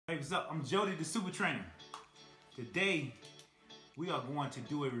what's up? I'm Jody the Super Trainer. Today we are going to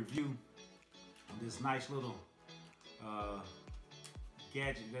do a review on this nice little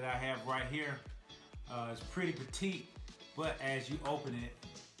gadget that I have right here. It's pretty petite, but as you open it,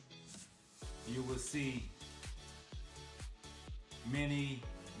 you will see many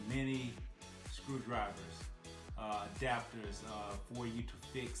screwdrivers, adapters for you to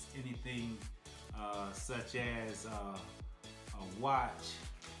fix anything such as a watch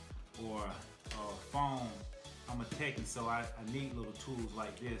or a phone. I'm a techie, so I need little tools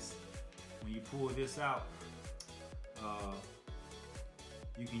like this. When you pull this out,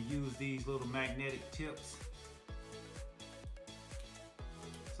 you can use these little magnetic tips.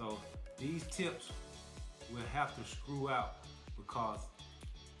 So these tips will have to screw out because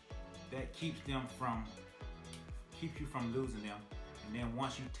that keeps you from losing them. And then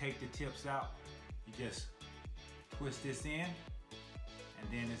once you take the tips out, you just twist this in, and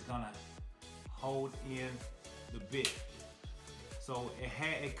then it's gonna hold in the bit. So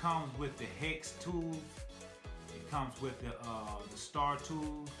it comes with the hex tools, it comes with the star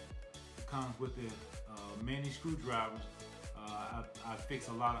tools, it comes with the mini screwdrivers. I fix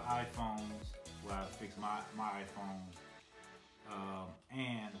a lot of iPhones. Well, I fix my iPhone,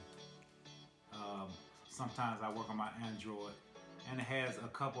 and sometimes I work on my Android, and it has a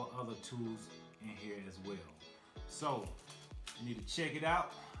couple other tools in here as well. So you need to check it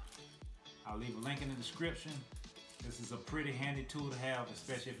out. I'll leave a link in the description. This is a pretty handy tool to have,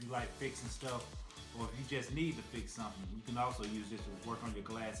 especially if you like fixing stuff, or if you just need to fix something. You can also use this to work on your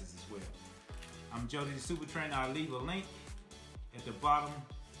glasses as well. I'm Jody the Super Trainer. I'll leave a link at the bottom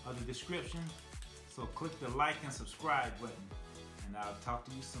of the description. So click the like and subscribe button, and I'll talk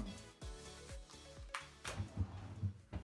to you soon.